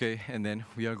 okay, and then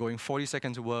we are going 40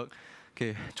 seconds to work,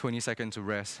 okay, 20 seconds to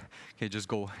rest. Okay, just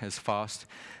go as fast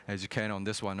as you can on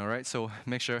this one, all right? So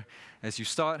make sure as you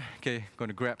start, okay, going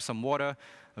to grab some water,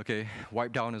 okay,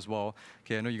 wipe down as well.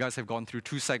 Okay, I know you guys have gone through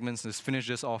 2 segments. Let's finish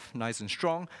this off nice and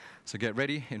strong. So get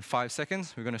ready in 5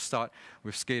 seconds. We're going to start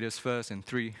with skaters first in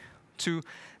 3, 2,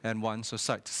 and 1. So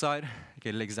side to side.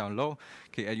 Okay, legs down low.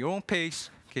 Okay, at your own pace.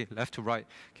 Okay, left to right.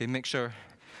 Okay, make sure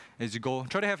as you go,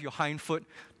 try to have your hind foot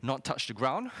not touch the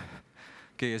ground.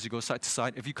 Okay, as you go side to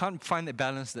side. If you can't find the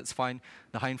balance, that's fine.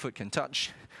 The hind foot can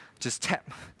touch. Just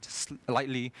tap just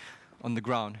lightly on the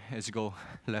ground as you go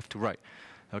left to right.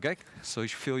 Okay, so you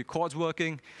feel your quads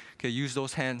working. Okay, use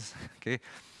those hands. Okay,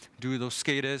 do those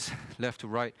skaters left to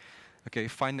right. Okay,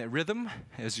 find that rhythm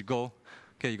as you go.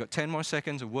 Okay, you got 10 more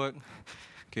seconds of work.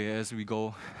 Okay, as we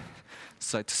go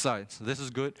side to side. So this is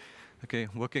good. Okay,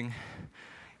 working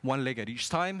one leg at each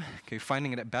time. Okay,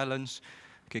 finding that balance.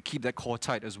 Okay, keep that core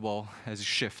tight as well as you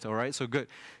shift. All right, so good.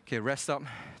 Okay, rest up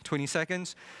 20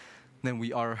 seconds. Then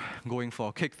we are going for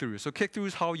a kick-through. So kick-through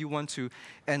is how you want to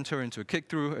enter into a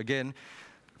kick-through. Again,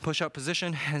 push-up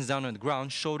position, hands down on the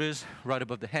ground, shoulders right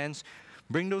above the hands.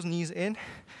 Bring those knees in.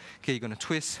 Okay, you're going to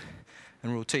twist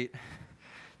and rotate.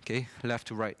 Okay, left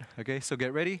to right. Okay, so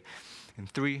get ready in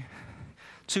 3,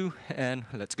 2, and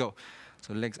let's go.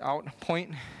 So legs out,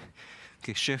 point.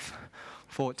 Okay, shift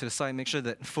forward to the side. Make sure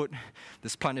that foot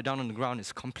that's planted down on the ground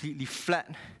is completely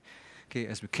flat. Okay,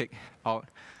 as we kick out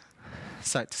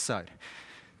side to side.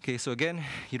 Okay, so again,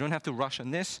 you don't have to rush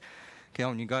on this. Okay, I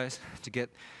want you guys to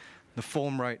get the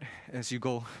form right as you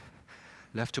go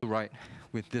left to right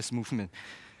with this movement.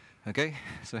 Okay,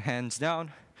 so hands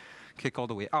down, kick all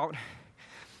the way out,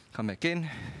 come back in.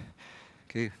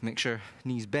 Okay, make sure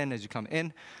knees bend as you come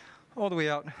in, all the way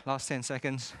out, last 10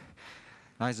 seconds.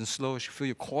 Nice and slow, you should feel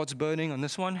your quads burning on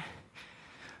this one.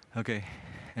 Okay,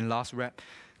 and last rep,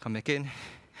 come back in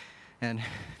and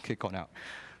kick on out.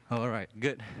 All right,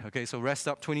 good. Okay, so rest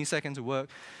up, 20 seconds of work.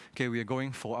 Okay, we are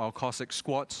going for our Cossack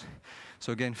squats.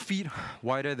 So again, feet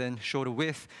wider than shoulder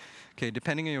width. Okay,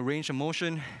 depending on your range of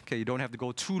motion, okay, you don't have to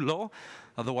go too low.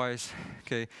 Otherwise,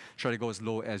 okay, try to go as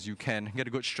low as you can. Get a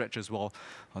good stretch as well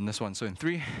on this one. So in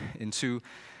 3, in 2,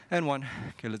 and 1.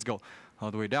 Okay, let's go.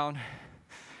 All the way down.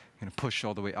 Gonna push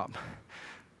all the way up.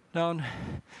 Down,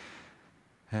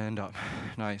 and up.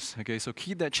 Nice. Okay, so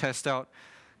keep that chest out.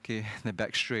 Okay, the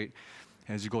back straight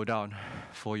as you go down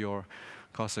for your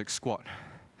Cossack squat.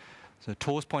 So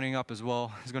toes pointing up as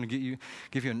well. It's going to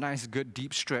give you a nice, good,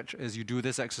 deep stretch as you do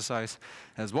this exercise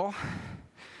as well.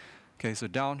 Okay, so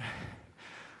down,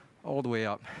 all the way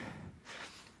up.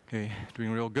 Okay,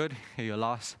 doing real good. Okay, your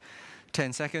last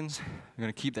 10 seconds. You're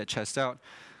going to keep that chest out.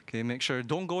 Okay, make sure,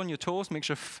 don't go on your toes. Make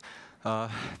sure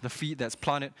the feet that's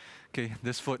planted, okay,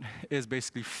 this foot is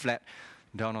basically flat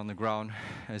down on the ground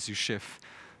as you shift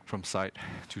from side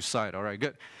to side. All right,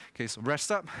 good. Okay, so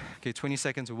rest up. Okay, 20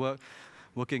 seconds of work.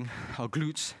 Working our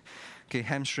glutes, okay,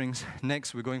 hamstrings.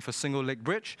 Next, we're going for single leg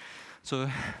bridge. So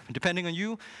depending on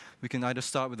you, we can either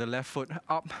start with the left foot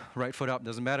up, right foot up,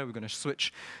 doesn't matter. We're going to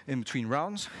switch in between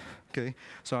rounds. Okay,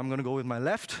 so I'm going to go with my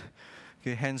left.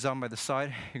 Okay, hands down by the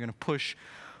side. You're going to push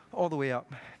all the way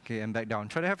up, okay, and back down.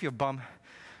 Try to have your bum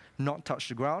not touch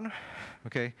the ground,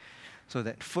 okay? So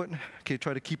that foot, okay,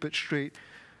 try to keep it straight,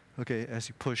 okay, as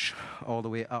you push all the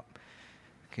way up.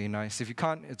 Okay, nice. If you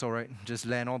can't, it's all right. Just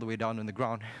land all the way down on the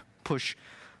ground. Push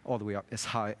all the way up as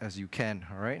high as you can,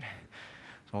 all right?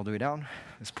 So all the way down.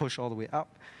 Let's push all the way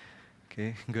up.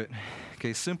 Okay, good.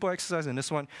 Okay, simple exercise in this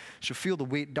one. You should feel the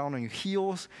weight down on your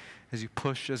heels as you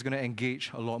push. It's going to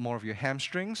engage a lot more of your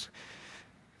hamstrings.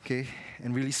 Okay,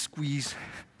 and really squeeze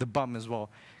the bum as well.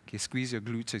 Okay, squeeze your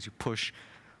glutes as you push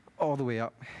all the way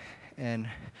up and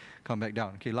come back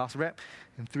down. Okay, last rep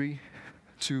in 3,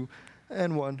 2,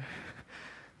 and 1.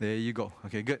 There you go.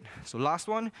 Okay, good. So last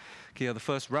one, okay, the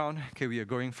first round, okay, we are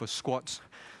going for squats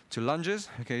to lunges.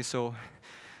 Okay, so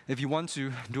if you want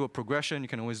to do a progression, you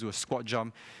can always do a squat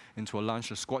jump into a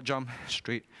lunge, a squat jump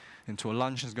straight into a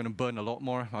lunge. It's going to burn a lot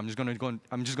more. I'm just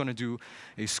going to do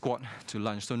a squat to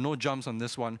lunge. So no jumps on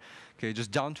this one. Okay,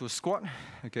 just down to a squat.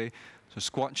 Okay, so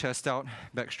squat, chest out,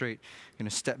 back straight. You're going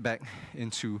to step back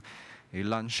into a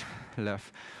lunge,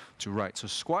 left to right. So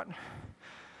squat.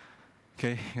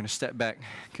 Okay, you're going to step back.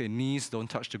 Okay, knees don't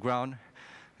touch the ground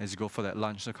as you go for that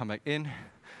lunge. So come back in,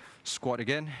 squat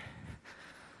again.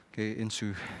 Okay,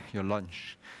 into your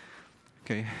lunge.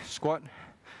 Okay, squat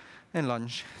and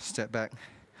lunge, step back,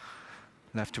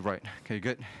 left to right. Okay,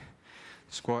 good.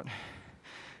 Squat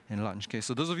and lunge. Okay,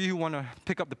 so those of you who want to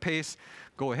pick up the pace,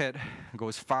 go ahead, go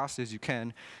as fast as you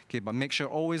can. Okay, but make sure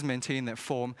always maintain that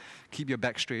form. Keep your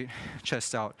back straight,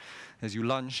 chest out as you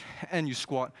lunge and you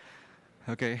squat.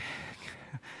 Okay,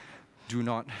 do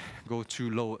not go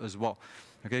too low as well.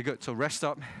 Okay, good. So rest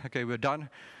up. Okay, we're done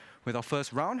with our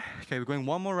first round. Okay, we're going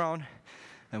one more round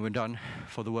and we're done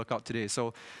for the workout today.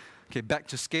 So, okay, back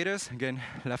to skaters. Again,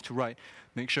 left to right.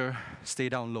 Make sure stay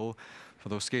down low for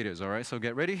those skaters, all right? So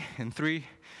get ready in 3,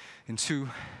 in 2,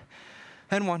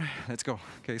 and 1. Let's go.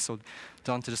 Okay, so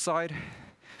down to the side,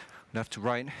 left to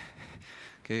right.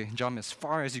 Okay, jump as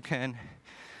far as you can.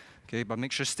 Okay, but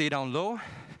make sure stay down low.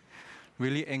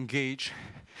 Really engage.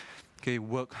 Okay,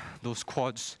 work those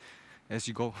quads as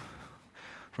you go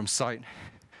from side,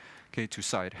 okay, to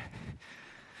side.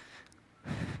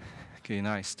 Okay,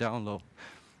 nice, down low.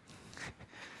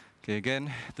 Okay,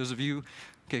 again, those of you,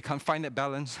 okay, can't find that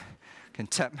balance, can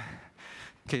tap,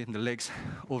 okay, the legs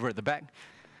over at the back.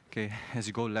 Okay, as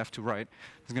you go left to right,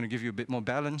 it's gonna give you a bit more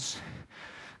balance.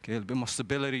 Okay, a little bit more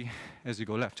stability as you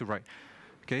go left to right.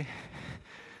 Okay,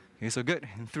 okay, so good.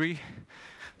 In 3,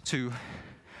 2,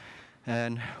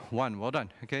 and 1. Well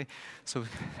done. Okay, so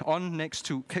on next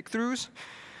to kickthroughs.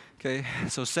 Okay,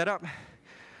 so set up.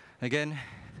 Again,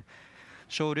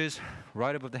 shoulders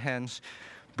right above the hands.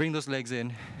 Bring those legs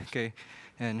in. Okay,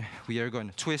 and we are going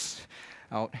to twist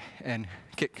out and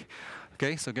kick.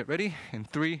 Okay, so get ready in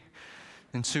 3,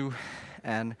 and 2,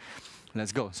 and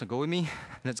let's go. So go with me.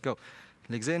 Let's go.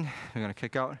 Legs in. We're gonna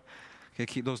kick out. Okay,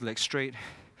 keep those legs straight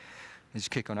as you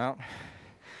kick on out.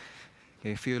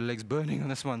 Okay, feel the legs burning on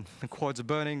this one. The quads are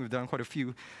burning. We've done quite a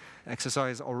few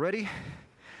exercises already.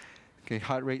 Okay,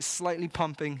 heart rate slightly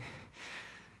pumping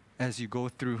as you go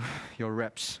through your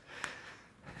reps.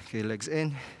 Okay, legs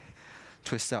in,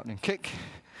 twist out and kick.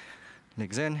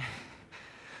 Legs in,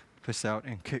 twist out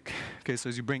and kick. Okay, so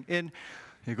as you bring in,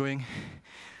 you're going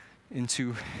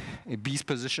into a beast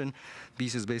position.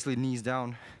 Beast is basically knees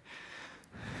down.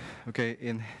 Okay,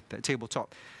 in that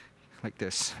tabletop. Like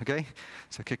this, okay?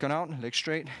 So kick on out, legs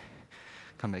straight,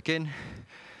 come back in,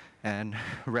 and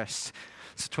rest.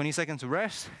 So 20 seconds to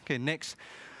rest. Okay, next,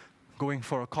 going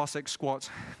for a Cossack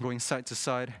Squats, going side to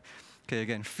side. Okay,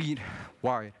 again, feet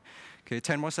wide. Okay,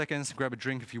 10 more seconds, grab a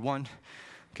drink if you want.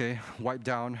 Okay, wipe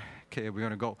down. Okay, we're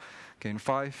gonna go. Okay, in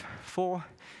 5, 4,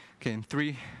 okay, in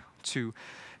 3, 2,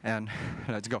 and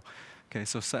let's go. Okay,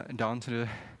 so set down to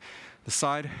the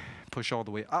side, push all the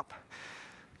way up.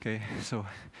 Okay, so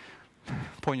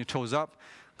point your toes up,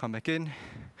 come back in,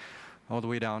 all the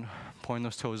way down, point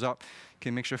those toes up. Okay,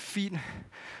 make sure feet,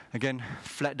 again,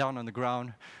 flat down on the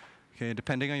ground. Okay,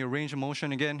 depending on your range of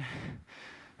motion again.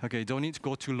 Okay, don't need to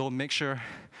go too low. Make sure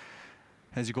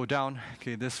as you go down,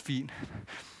 okay, this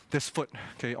foot,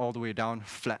 okay, all the way down,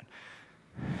 flat.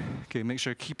 Okay, make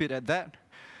sure keep it at that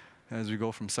as we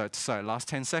go from side to side. Last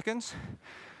 10 seconds.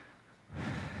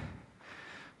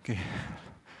 Okay,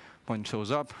 point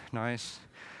toes up, nice.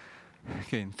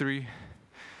 Okay, in 3,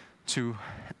 2,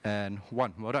 and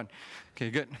 1. Well done.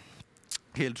 Okay, good.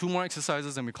 Okay, 2 more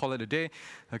exercises and we call it a day.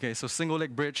 Okay, so single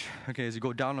leg bridge. Okay, as you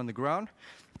go down on the ground.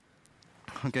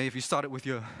 Okay, if you started with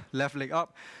your left leg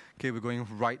up, okay, we're going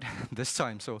right this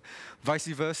time. So vice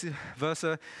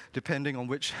versa, depending on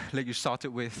which leg you started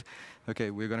with.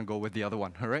 Okay, we're gonna go with the other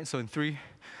one. All right, so in 3,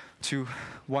 2,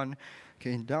 1.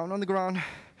 Okay, down on the ground,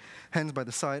 hands by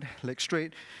the side, legs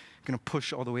straight. Gonna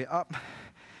push all the way up.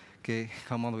 Okay,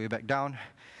 come all the way back down.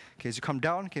 Okay, as you come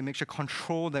down, okay, make sure you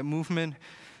control that movement.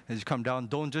 As you come down,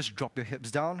 don't just drop your hips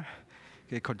down.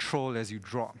 Okay, control as you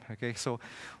drop. Okay, so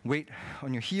weight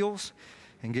on your heels,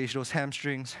 engage those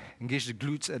hamstrings, engage the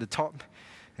glutes at the top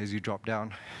as you drop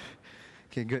down.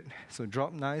 Okay, good. So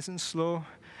drop nice and slow,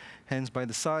 hands by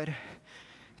the side.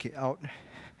 Okay, out.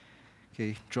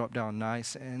 Okay, drop down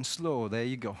nice and slow. There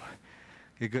you go.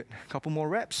 Okay, good. Couple more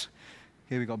reps.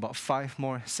 Okay, we got about 5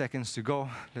 more seconds to go.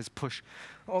 Let's push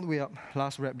all the way up.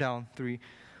 Last rep down. 3,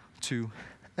 2,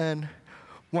 and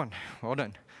 1. Well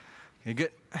done. Okay,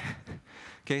 good.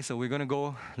 Okay, so we're gonna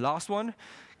go last one.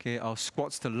 Okay, our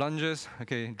squats to lunges.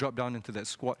 Okay, drop down into that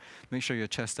squat. Make sure your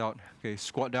chest out. Okay,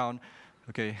 squat down.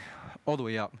 Okay, all the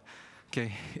way up.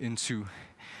 Okay, into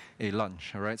a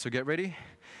lunge. All right, so get ready.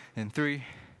 In 3,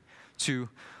 2,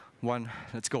 1.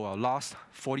 Let's go. Our last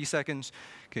 40 seconds.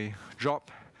 Okay, drop.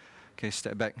 Okay,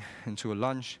 step back into a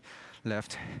lunge.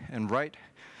 Left and right.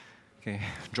 Okay,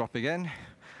 drop again.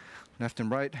 Left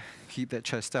and right. Keep that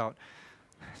chest out.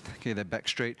 Okay, that back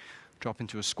straight. Drop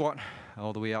into a squat,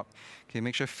 all the way up. Okay,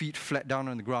 make sure feet flat down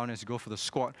on the ground as you go for the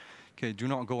squat. Okay, do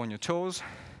not go on your toes.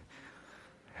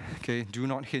 Okay, do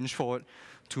not hinge forward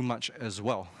too much as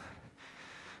well.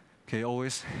 Okay,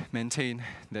 always maintain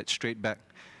that straight back.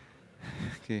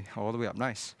 Okay, all the way up,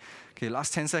 nice. Okay,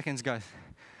 last 10 seconds, guys.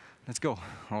 Let's go,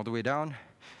 all the way down.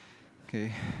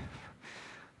 Okay,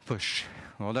 push,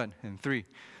 well done. In 3,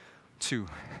 2,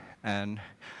 and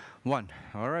 1.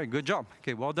 All right, good job.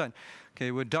 Okay, well done. Okay,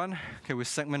 we're done. Okay, with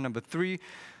segment number 3.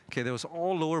 Okay, there was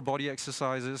all lower body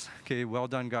exercises. Okay, well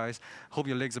done, guys. Hope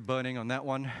your legs are burning on that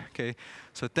one. Okay,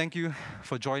 so thank you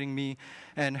for joining me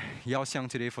and Yaoxiang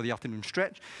today for the afternoon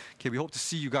stretch. Okay, we hope to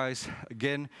see you guys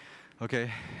again.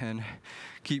 Okay, and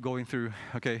keep going through.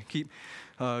 Okay, keep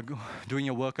doing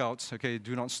your workouts. Okay,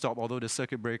 do not stop. Although the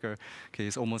circuit breaker, okay,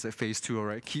 is almost at phase 2. All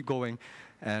right, keep going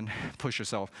and push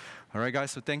yourself. All right, guys.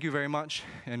 So thank you very much,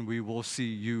 and we will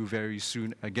see you very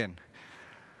soon again.